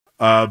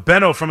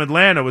Benno from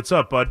Atlanta, what's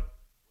up, bud?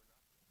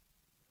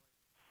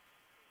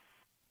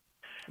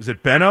 Is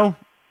it Benno?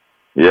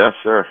 Yes,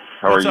 sir.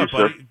 How What's are you, up,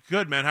 sir? buddy?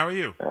 Good, man. How are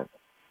you?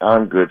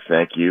 I'm good,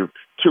 thank you.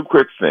 Two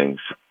quick things.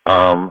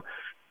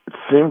 It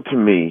seemed to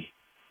me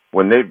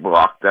when they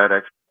blocked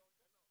that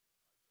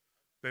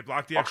They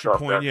blocked the extra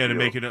point, to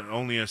make it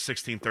only a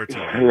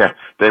 16-13. Yeah,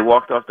 they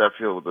walked off that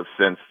field with a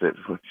sense that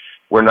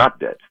we're not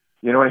dead.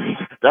 You know what I mean?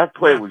 That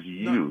play was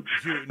huge.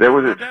 There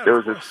was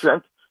a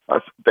sense.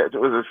 There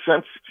was a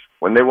sense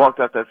when they walked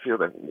out that field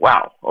that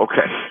wow,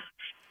 okay.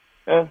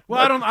 Well,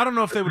 I don't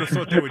know if they would have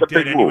thought they were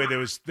dead anyway.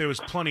 There was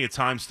plenty of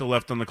time still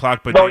left on the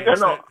clock, but I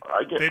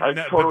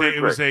totally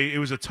agree. It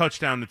was a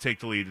touchdown to take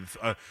the lead.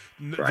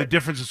 The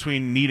difference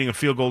between needing a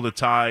field goal to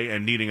tie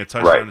and needing a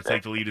touchdown to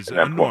take the lead is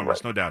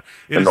enormous, no doubt.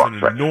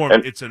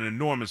 It's an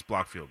enormous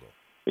block field goal.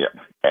 Yeah,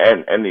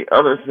 and the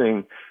other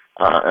thing,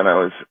 and I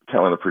was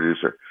telling the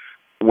producer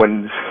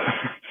when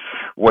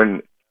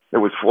it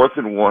was 4th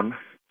and 1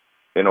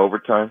 in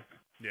overtime.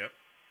 Yep.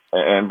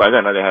 And by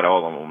then they had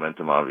all the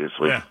momentum,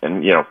 obviously. Yeah.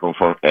 And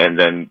and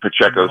then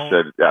Pacheco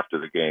said after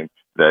the game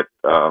that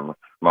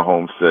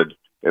Mahomes said,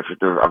 "If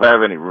I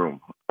have any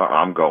room,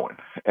 I'm going."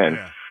 And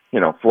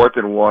 4th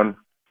and 1,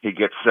 he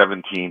gets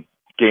 17,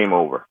 game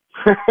over.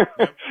 Yep.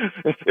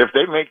 If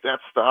they make that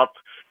stop,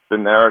 the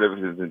narrative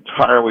is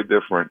entirely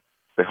different.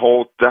 The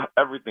whole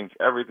everything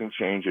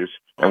changes,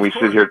 and we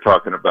sit here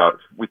talking about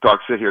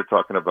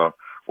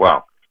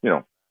wow,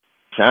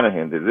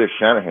 Shanahan did this,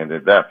 Shanahan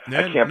did that.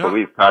 I can't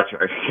believe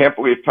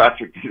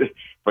Patrick did it.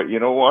 But you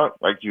know what?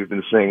 Like you've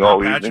been saying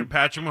all evening,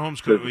 Patrick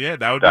Mahomes could. Yeah,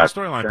 that would be the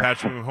storyline.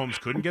 Patrick Mahomes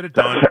couldn't get it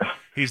done.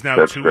 He's now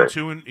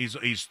 2-2, and he's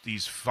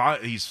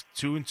 2-2. He's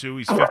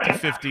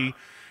 50-50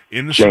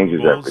 in the Super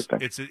Bowls.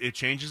 It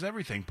changes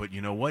everything. But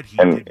you know what? He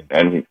didn't.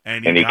 And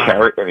he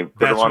carried and he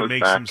put him on his back. That's what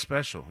makes him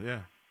special. Yeah.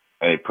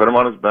 And he put him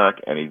on his back,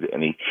 and he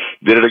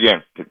did it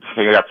again.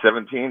 He got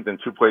 17. Then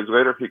 2 plays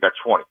later, he got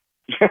 20.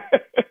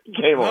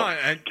 Game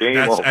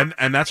over.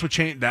 And that's what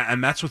changed.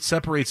 And that's what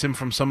separates him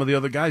from some of the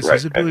other guys. Right.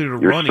 His ability to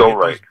run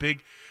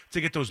to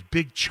get those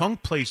big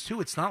chunk plays too.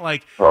 It's not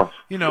like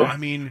I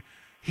mean,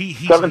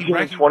 he's 17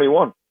 and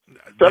 21.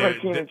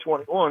 17 and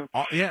 21.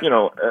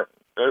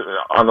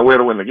 On the way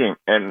to win the game.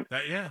 And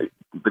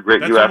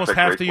that's almost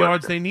half the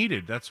yards they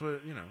needed. That's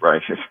what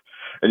Right.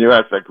 And you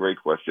asked that great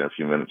question a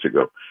few minutes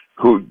ago.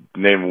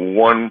 Name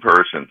one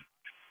person,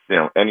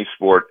 any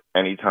sport,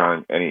 any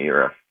time, any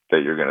era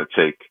that you're going to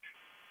take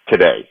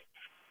today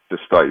to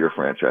start your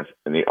franchise.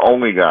 And the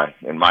only guy,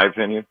 in my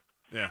opinion,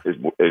 is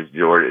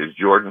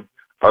Jordan.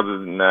 Other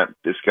than that,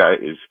 this guy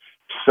is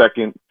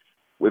second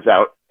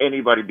without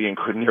anybody being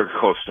near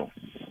close to him.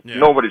 Yeah.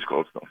 Nobody's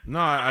close to him. No,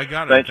 I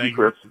got it. Thank you,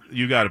 Chris.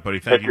 You got it, buddy.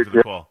 Thank you for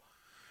the call.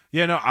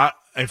 Yeah, no,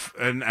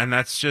 and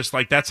that's just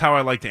that's how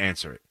I like to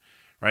answer it.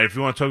 Right? If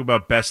you want to talk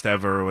about best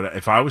ever, or whatever,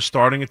 if I was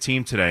starting a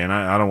team today, and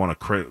I don't want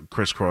to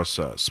crisscross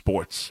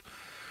sports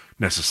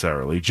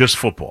necessarily, just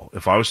football.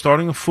 If I was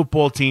starting a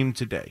football team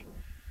today,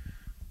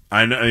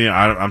 I know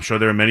I'm sure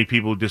there are many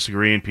people who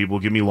disagree, and people will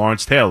give me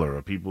Lawrence Taylor,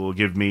 or people will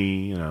give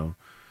me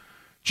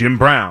Jim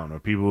Brown, or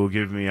people will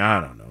give me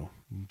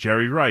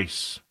Jerry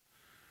Rice,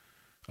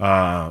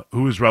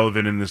 who is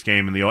relevant in this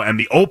game,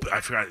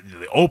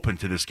 the open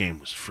to this game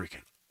was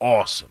freaking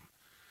awesome.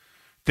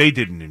 They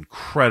did an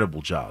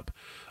incredible job.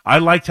 I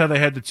liked how they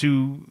had they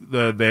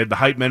had the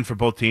hype men for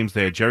both teams.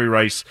 They had Jerry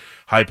Rice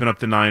hyping up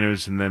the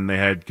Niners, and then they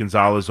had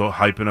Gonzalez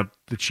hyping up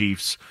the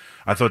Chiefs.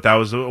 I thought that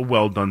was a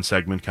well-done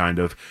segment, kind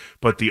of.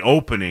 But the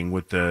opening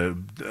with the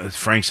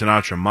Frank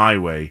Sinatra My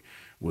Way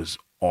was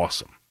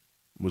awesome.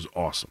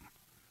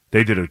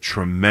 They did a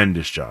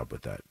tremendous job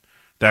with that.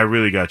 That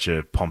really got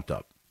you pumped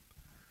up.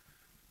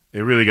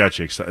 It really got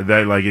you excited.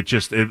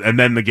 And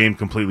then the game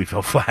completely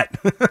fell flat.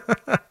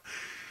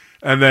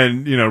 And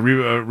then,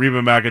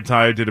 Reba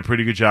McEntire did a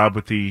pretty good job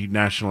with the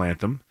national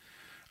anthem.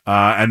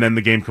 And then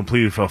the game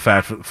completely fell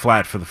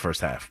flat for the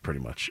first half, pretty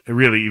much.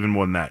 Really, even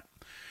more than that.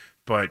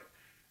 But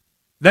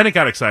then it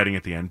got exciting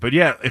at the end. But,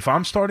 yeah, if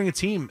I'm starting a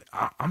team,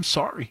 I'm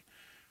sorry.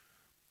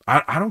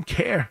 I don't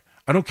care.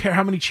 I don't care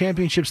how many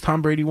championships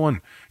Tom Brady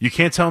won. You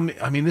can't tell me.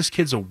 I mean, this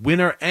kid's a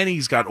winner, and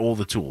he's got all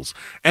the tools.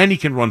 And he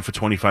can run for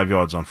 25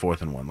 yards on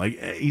 4th and 1. Like,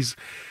 he's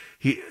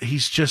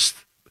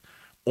just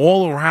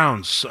all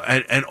around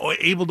and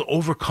able to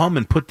overcome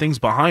and put things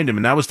behind him.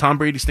 And that was Tom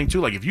Brady's thing,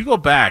 too. Like, if you go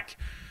back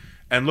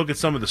and look at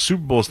some of the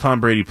Super Bowls Tom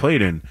Brady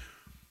played in,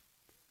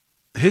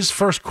 his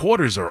first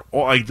quarters are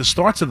the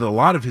starts of a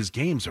lot of his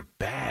games are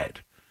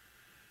bad.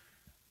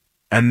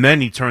 And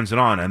then he turns it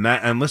on.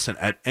 And listen,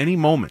 at any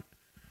moment,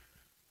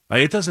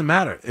 it doesn't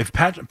matter. If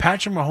Patrick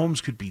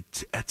Mahomes could be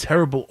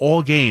terrible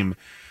all game,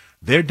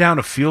 they're down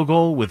a field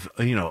goal with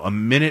a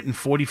minute and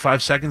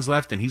 45 seconds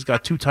left, and he's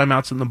got 2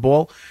 timeouts in the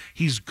ball.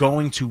 He's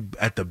going to,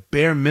 at the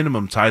bare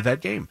minimum, tie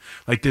that game.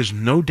 Like, there's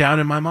no doubt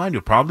in my mind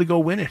he'll probably go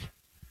win it.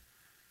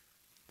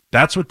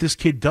 That's what this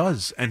kid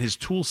does, and his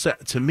tool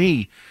set. To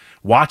me,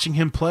 watching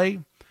him play,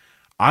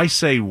 I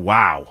say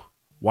wow.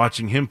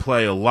 Watching him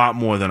play a lot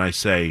more than I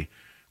say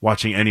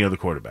watching any other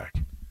quarterback.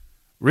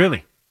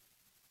 Really.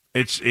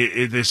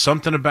 There's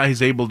something about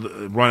he's able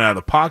to run out of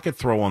the pocket,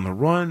 throw on the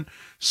run,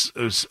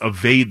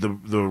 evade the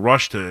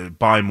rush to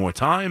buy more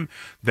time.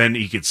 Then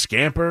he could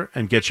scamper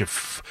and get you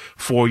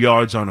 4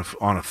 yards on a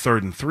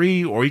 3rd and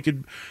 3, or he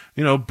could,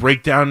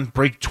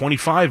 break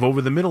 25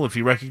 over the middle if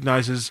he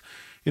recognizes,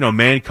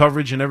 man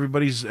coverage and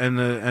everybody's and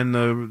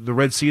the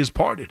Red Sea is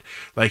parted.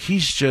 Like,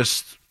 he's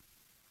just,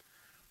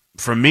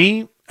 for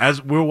me,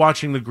 as we're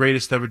watching the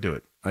greatest ever do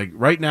it. Like,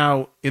 right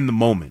now in the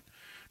moment,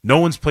 no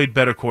one's played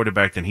better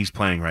quarterback than he's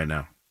playing right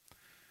now.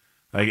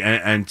 Like,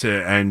 and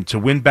to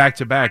win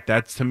back-to-back,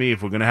 that's, to me,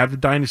 if we're going to have the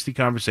dynasty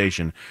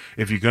conversation,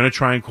 if you're going to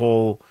try and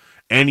call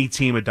any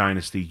team a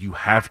dynasty, you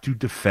have to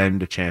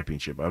defend a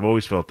championship. I've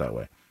always felt that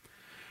way.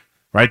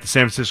 Right? The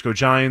San Francisco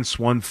Giants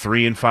won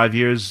 3 in 5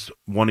 years,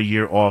 1 a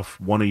year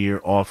off, 1 a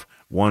year off,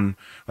 1.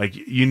 Like,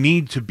 you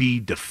need to be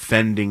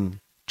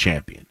defending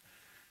champion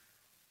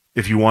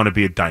if you want to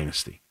be a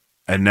dynasty.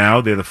 And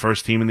now they're the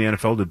first team in the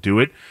NFL to do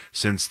it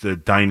since the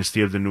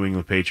dynasty of the New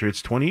England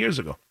Patriots 20 years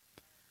ago.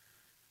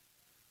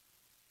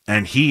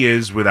 And he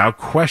is, without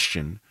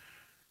question,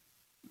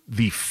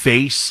 the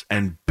face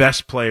and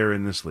best player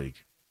in this league.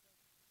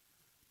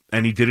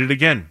 And he did it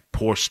again.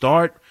 Poor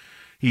start.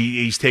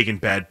 He's taken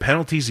bad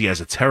penalties. He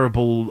has a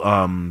terrible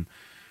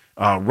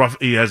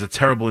he has a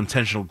terrible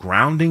intentional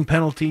grounding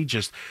penalty.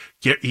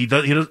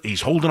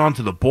 He's holding on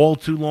to the ball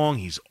too long.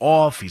 He's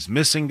off. He's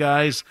missing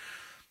guys.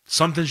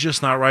 Something's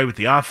just not right with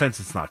the offense.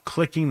 It's not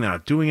clicking. They're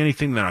not doing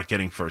anything. They're not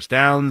getting first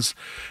downs.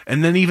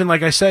 And then even,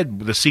 like I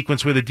said, the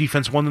sequence where the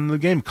defense won them the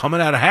game, coming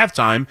out of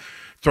halftime,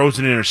 throws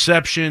an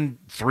interception,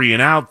 3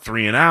 and out.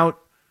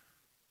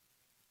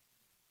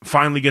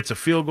 Finally gets a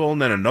field goal,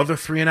 and then another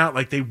 3 and out.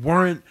 Like,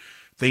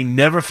 they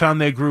never found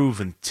their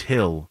groove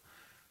until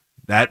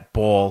that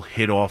ball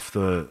hit off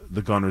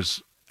the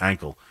gunner's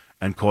ankle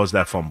and caused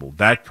that fumble.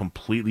 That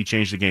completely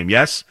changed the game.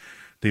 Yes,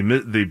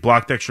 the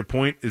blocked extra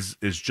point is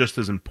just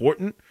as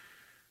important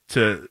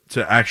to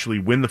actually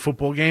win the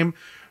football game,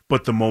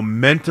 but the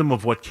momentum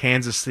of what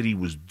Kansas City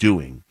was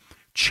doing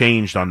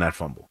changed on that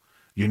fumble.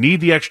 You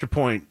need the extra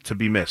point to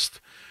be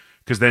missed,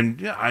 because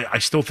then I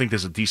still think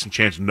there's a decent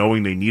chance,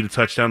 knowing they need a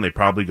touchdown, they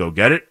probably go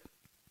get it.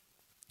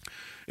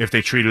 If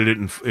they treated it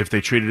if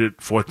they treated it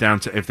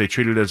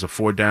as a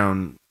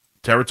 4-down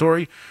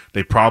territory,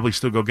 they probably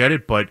still go get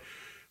it. But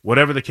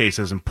whatever the case,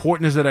 as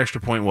important as that extra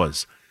point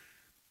was,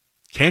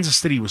 Kansas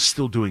City was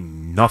still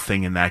doing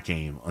nothing in that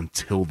game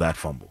until that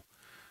fumble.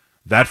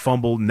 That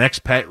fumble,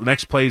 next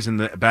plays in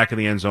the back of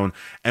the end zone,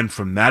 and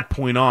from that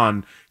point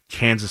on,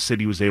 Kansas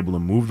City was able to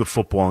move the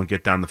football and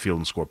get down the field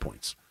and score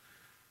points.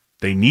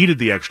 They needed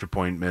the extra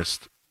point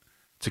missed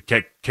to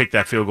kick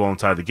that field goal and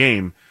tie the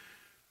game,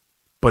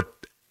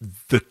 but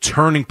the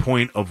turning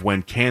point of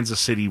when Kansas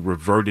City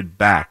reverted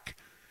back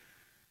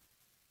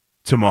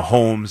to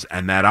Mahomes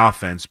and that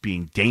offense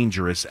being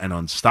dangerous and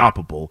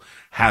unstoppable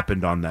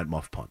happened on that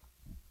muff punt.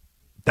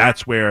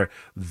 That's where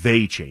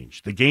they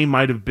changed. The game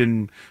might have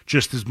been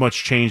just as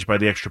much changed by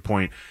the extra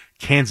point.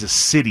 Kansas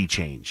City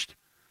changed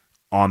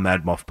on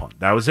that muff punt.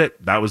 That was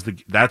it.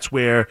 That's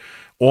where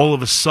all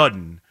of a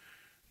sudden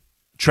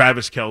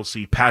Travis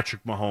Kelce,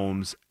 Patrick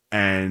Mahomes,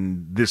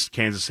 and this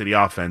Kansas City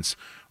offense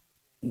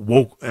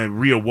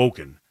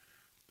reawoken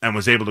and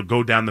was able to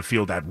go down the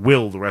field at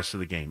will the rest of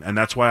the game. And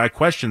that's why I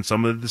question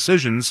some of the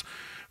decisions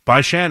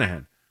by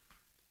Shanahan.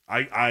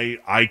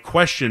 I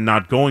question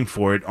not going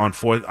for it on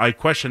fourth. I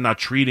question not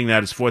treating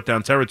that as 4th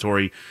down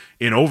territory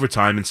in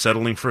overtime and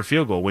settling for a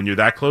field goal. When you're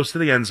that close to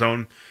the end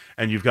zone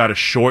and you've got a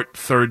short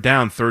 3rd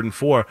down, 3rd and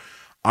 4,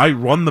 I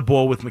run the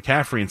ball with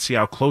McCaffrey and see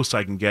how close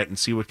I can get and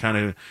see what kind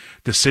of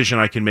decision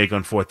I can make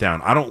on 4th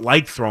down. I don't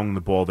like throwing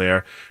the ball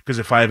there, because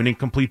if I have an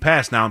incomplete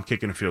pass, now I'm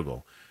kicking a field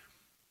goal.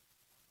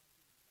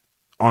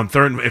 On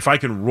 3rd, if I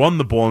can run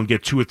the ball and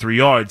get 2 or 3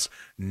 yards,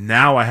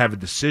 now I have a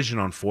decision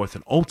on 4th,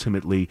 and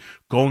ultimately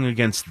going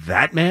against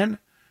that man,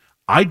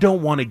 I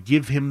don't want to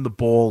give him the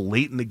ball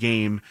late in the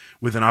game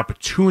with an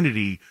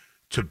opportunity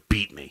to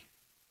beat me.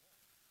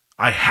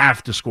 I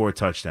have to score a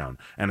touchdown,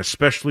 and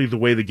especially the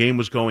way the game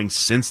was going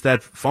since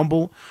that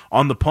fumble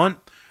on the punt,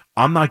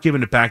 I'm not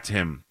giving it back to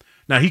him.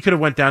 Now, he could have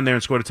went down there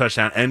and scored a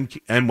touchdown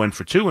and went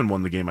for 2 and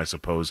won the game, I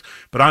suppose,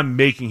 but I'm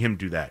making him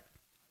do that.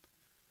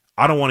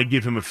 I don't want to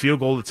give him a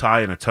field goal to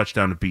tie and a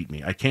touchdown to beat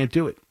me. I can't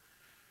do it.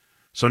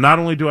 So not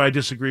only do I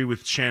disagree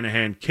with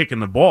Shanahan receiving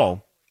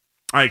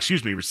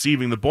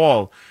the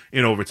ball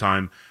in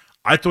overtime,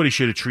 I thought he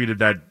should have treated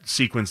that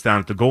sequence down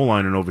at the goal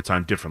line in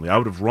overtime differently. I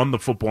would have run the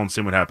football and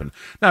seen what happened.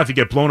 Now, if you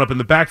get blown up in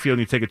the backfield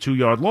and you take a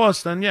 2-yard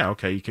loss, then yeah,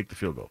 okay, you kick the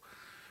field goal.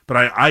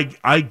 But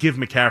I give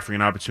McCaffrey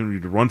an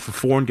opportunity to run for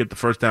 4 and get the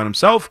first down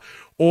himself,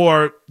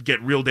 or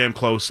get real damn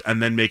close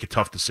and then make a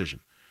tough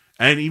decision.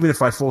 And even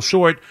if I fall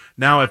short,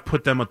 now I've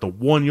put them at the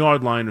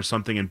 1-yard line or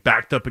something and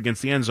backed up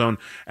against the end zone,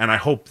 and I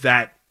hope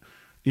that,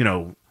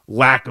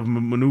 lack of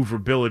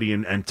maneuverability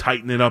and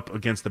tighten it up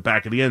against the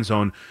back of the end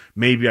zone,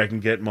 maybe I can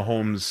get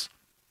Mahomes,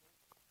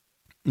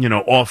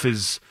 off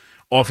his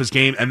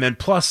game. And then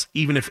plus,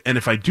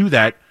 if I do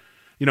that,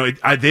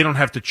 they don't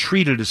have to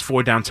treat it as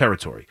 4-down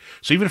territory.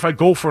 So even if I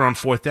go for it on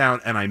 4th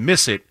down and I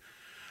miss it,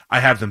 I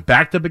have them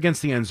backed up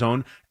against the end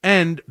zone,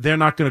 and they're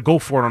not going to go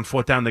for it on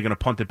fourth down. They're going to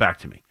punt it back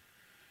to me.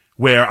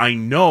 Where I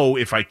know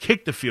if I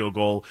kick the field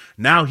goal,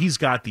 now he's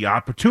got the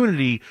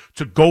opportunity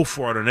to go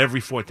for it on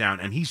every fourth down,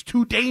 and he's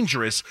too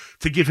dangerous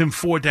to give him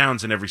 4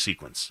 downs in every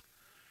sequence.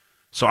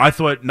 So I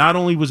thought not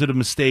only was it a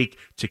mistake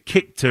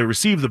to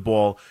receive the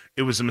ball,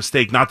 it was a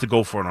mistake not to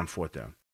go for it on fourth down.